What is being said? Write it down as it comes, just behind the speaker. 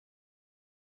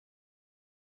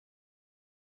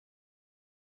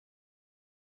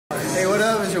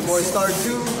your boy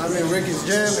Star2. I'm in Ricky's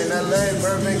gym in LA,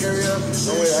 Burbank area.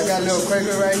 I got Lil Cra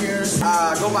Cra right here.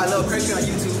 I go by Lil Cra Cra on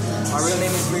YouTube. My real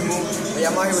name is Remo. But yeah,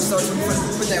 I'm out here with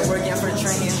Star2. Put that work in for the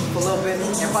training for a little bit.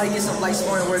 And probably get some light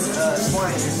scoring work,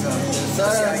 scoring here. So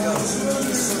let's see how it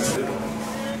goes.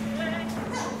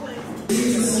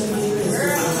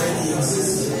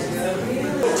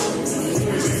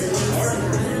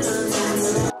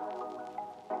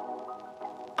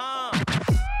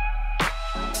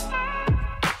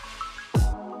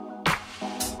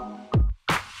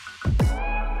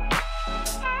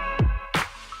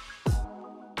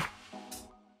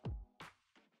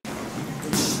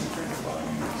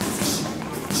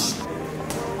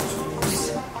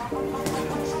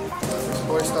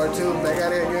 Boy Star2 back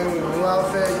at it again with a new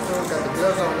outfit. You feel me? Got the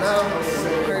gloves on now. I'm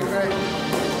gonna Cra Cra.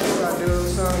 About to do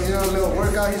some, a little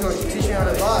workout. He's gonna teach me how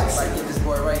to box. Like get this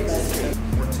boy right. 1, 2.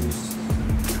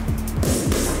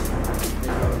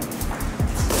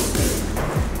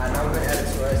 Now we're gonna add it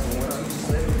to us. 1, 2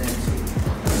 slip, then 2.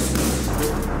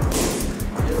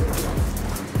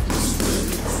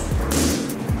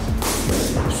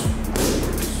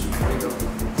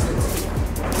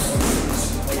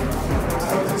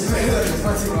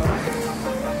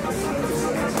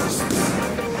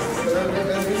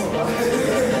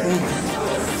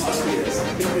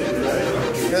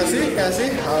 Can I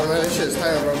see? Oh man, this shit's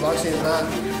tight, bro. Boxing is not,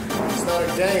 it's not a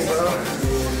game, bro.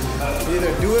 You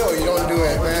either do it or you don't do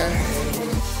it, man.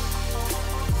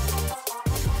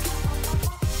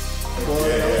 Boy,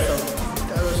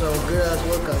 that was some good ass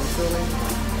workout, you feel me?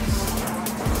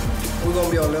 We're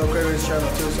gonna be on Lil Cra Cra's channel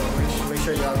too, so make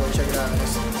sure y'all go check it out.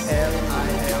 It's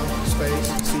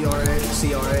LIL_CRA,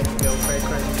 Lil Cra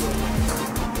Cra, you feel me?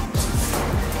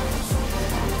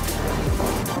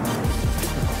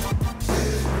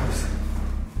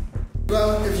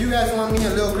 Well, if you guys want me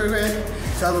and Lil Cra Cra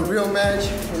to have a real match,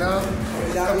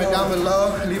 comment down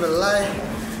below, leave a like,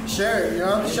 share it,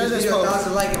 share this post.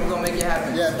 1,000 likes and we're gonna make it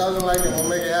happen. Yeah, 1,000 likes and we'll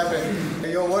make it happen.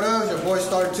 Hey, yo, what up? It's your boy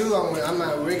Star2. I'm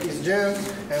at Ricky's gym,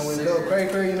 and with Lil Cra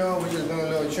Cra, we just doing a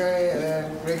little training, and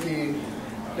then Ricky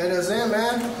let us in,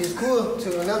 man. He's cool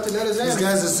enough to let us in. These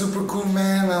guys are super cool,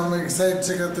 man. I'm excited to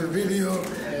check out their video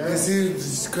and see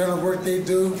the kind of work they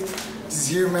do. Just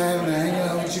here, man, and hanging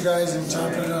out with you guys and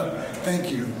chopping it up.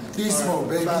 Thank you. Peace smoke,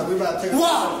 baby. We about to take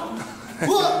Wow!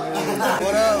 What?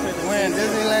 What up? We're in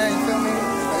Disneyland, you feel me?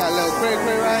 I got Lil Cra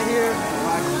Cra right here.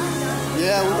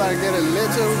 Yeah, we about to get a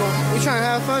lit too. We trying to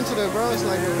have fun today, bro. It's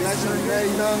like a relaxing day,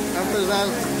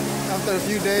 after a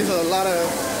few days of a lot of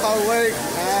hard work.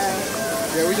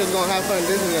 Yeah, we just gonna have fun in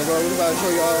Disneyland, bro. We about to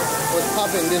show y'all what's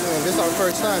popping in Disneyland. This is our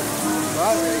first time.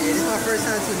 Well, yeah, this is my first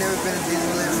time too. Never been to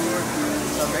Disneyland before,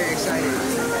 so I'm very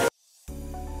excited.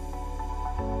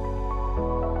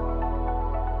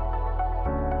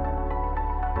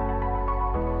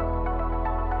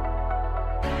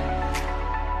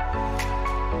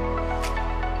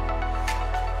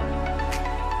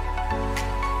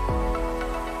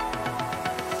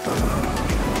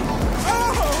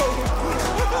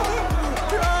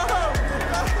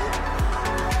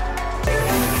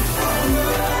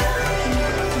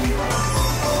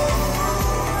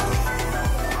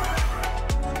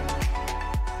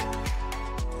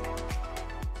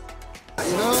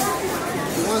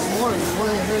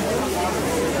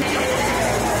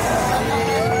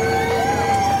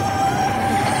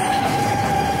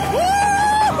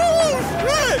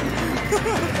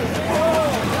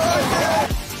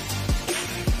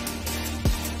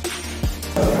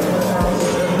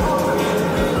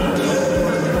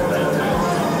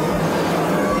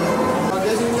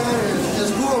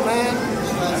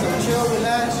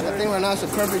 It's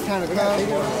a perfect time to come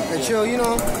and chill,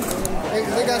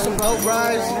 They got some dope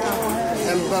rides,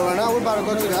 but right now we're about to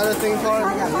go to the other theme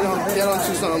park and get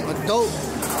onto some adult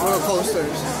roller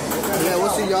coasters. Yeah, we'll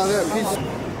see y'all there. Peace.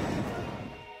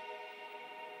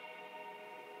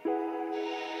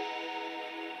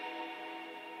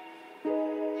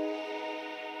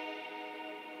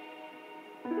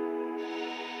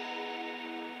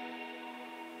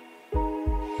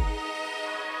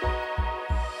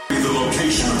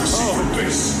 Location of the secret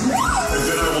base, and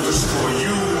then I will destroy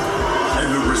you and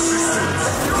the resistance.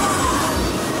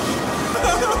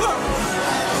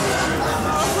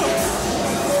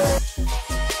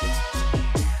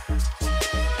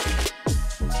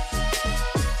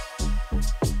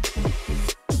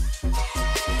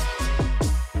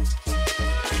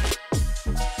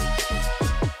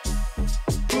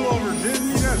 Over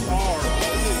Disney, that's hard.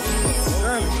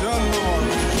 That's done hard.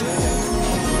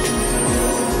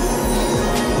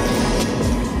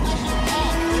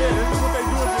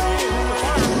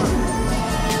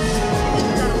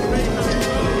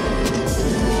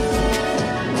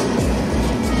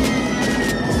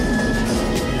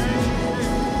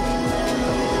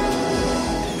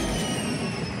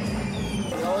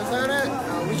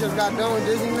 just got done with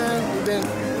Disneyland. We've been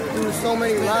through so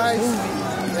many rides.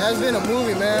 Yeah, it's been a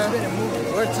movie, man.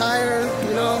 We're tired,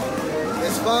 you know.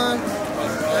 It's fun.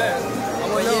 I'm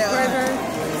with Lil Cra Cra.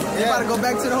 We about to go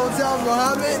back to the hotel,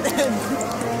 Mohammed.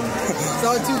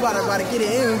 Star2 about to get it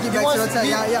in. Get back to the hotel.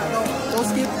 Yeah, don't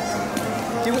skip.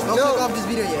 Don't click off this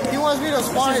video yet. He wants me to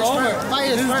spar his fight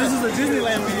his friend. This is a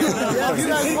Disneyland video. Yeah, if you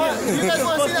guys want to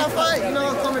see that fight, you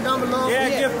know, comment down below.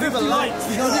 Yeah, give people likes.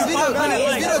 You know, this video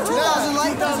 2,000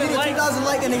 likes. This video 2,000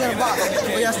 likes and they got a box.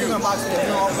 But y'all still gonna box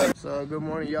it. So good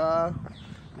morning, y'all.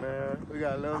 Man, we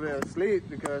got a little bit of sleep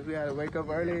because we had to wake up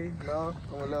early. You know,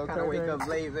 I'm a little Kinda wake up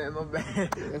late, man. My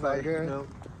bad. It's all good. You know,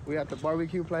 we at the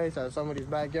barbecue place at somebody's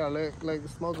backyard. Look, the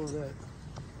smoke over there.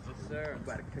 Sir,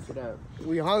 about to cook it up.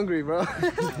 We hungry, bro.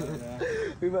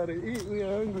 We about to eat. We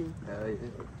hungry.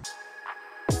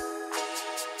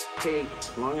 Cake,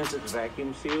 as long as it's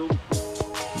vacuum sealed.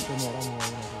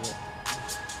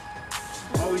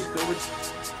 Always go with.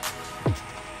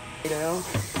 You know?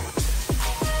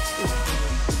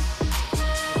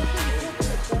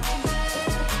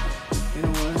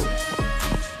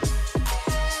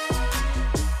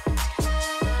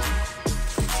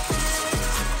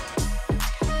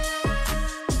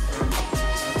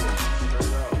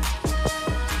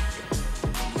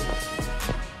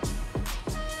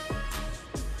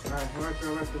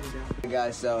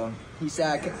 Guys, so he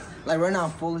said, like right now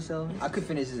I'm full as hell. I could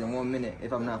finish this in 1 minute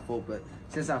if I'm not full, but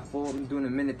since I'm full, I'm doing a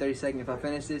minute 30 seconds. If I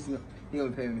finish this, he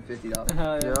gonna pay me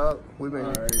 $50. Yup, we been.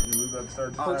 All right, we about to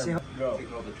start the time. Go.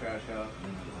 Take all the trash out.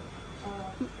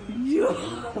 You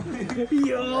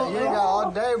ain't got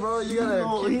all day, bro. You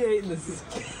gotta. He ate this.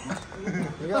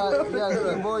 You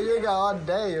gotta, boy. You ain't got all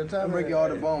day. You're I'm breaking all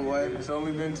the bone, boy. It's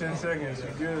only been 10 seconds.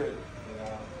 You're good.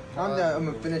 I'm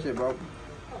gonna finish it, bro.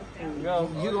 Yo,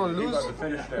 you gonna He lose? about to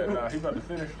finish that. Nah, he about to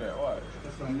finish that. Watch.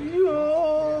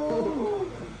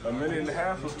 A minute and a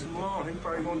half was too long. He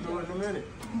probably gonna do it in a minute.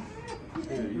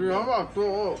 Yeah, I'm about to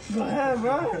throw up. Go ahead,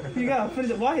 bro. You gotta finish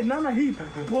it. Why? No, he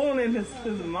pulling in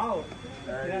his mouth.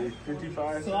 Hey,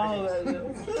 55 Swallow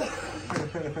seconds. that.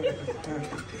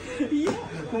 Yeah.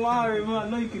 Come on, bro. I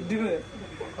know you can do it.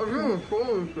 I'm really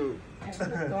full shit. It's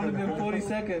only been 40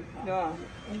 seconds. Yeah.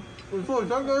 It's 40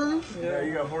 seconds? Yeah,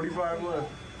 you got 45 left.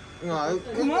 Nah,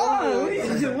 Come on. What are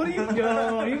you doing?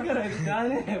 You gotta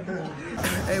done it.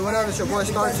 Hey, what up? It's your boy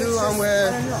Star2. I'm with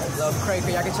Lil Cra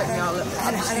Cra. Y'all can check me out. I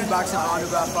do street boxing,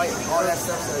 autograph fight, all that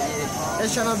stuff. So yeah.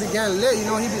 His channel began lit. You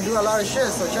know, he been doing a lot of shit.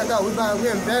 So check out. We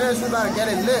in Venice. We about to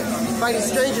get it lit. Fighting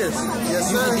strangers.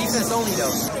 Yes, sir. Defense only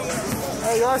though.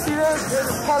 Hey, y'all see this? This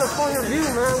is California view,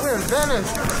 man. We're in Venice.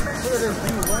 Look at this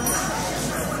view, man.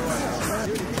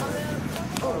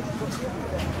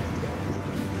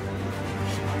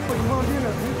 You want to be in a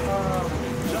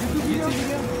YouTube video?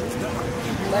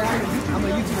 Like, I'm a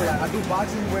YouTuber. Like, I do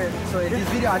boxing. So in this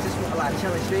video, I just like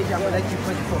challenge straight. I'm gonna let you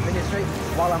punch for a minute straight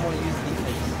while I'm gonna use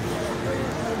defense.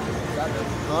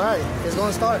 All right, it's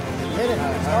gonna start. Hit it.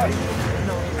 Start.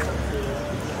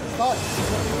 Start.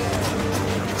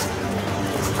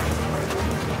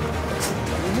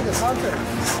 You need a counter.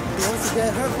 He wants to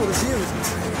get hurt for the views.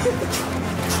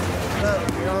 Look,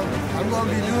 you know, I'm gonna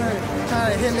be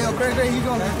trying to hit Lil Cra Cra. He's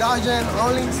gonna be dodging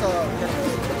only, so.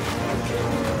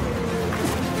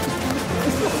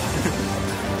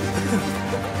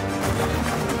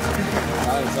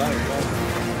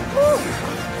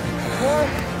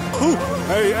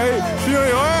 Hey, she on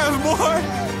your ass, boy.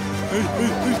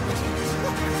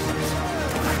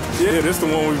 Yeah, this the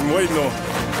one we've been waiting on.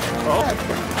 Oh.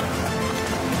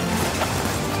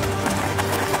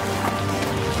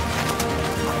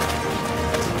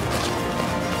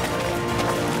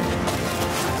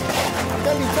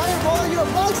 Don't be tired, boy. You're a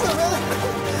boxer, man.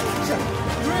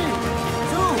 3,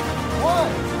 2, 1,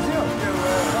 0.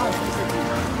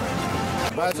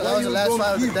 Alright, so that was the last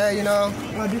fight of the day, you know.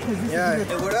 Yeah.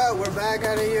 Hey, what up? We're back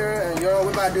out of here, and yo,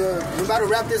 we're about to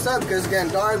wrap this up because it's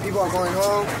getting dark. People are going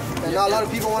home, and not a lot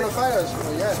of people want to fight us.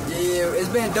 So, Yeah, it's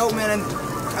been dope, man. And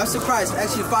I'm surprised.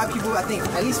 Actually, 5 people. I think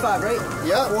at least 5, right?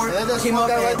 Yep. 4 and came up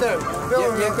right there. Film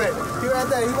Yep, real quick. He right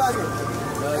there. He rocking.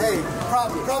 Hey,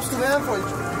 props to them for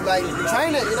like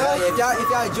trying it, you know. If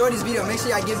y'all enjoyed this video, make sure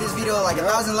y'all give this video like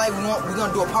 1,000 likes. We're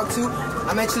gonna do a part 2.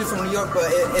 I'm actually from New York, but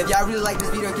if y'all really like this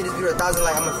video, give this video 1,000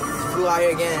 likes. I'm gonna go out here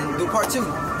again and do part 2.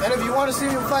 And if you want to see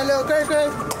me fight Lil Cra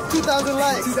Cra, 2,000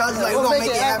 likes. 2,000 likes. We're gonna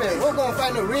make it happen. We're gonna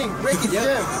find a ring, break it,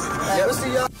 gym. We'll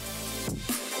see y'all.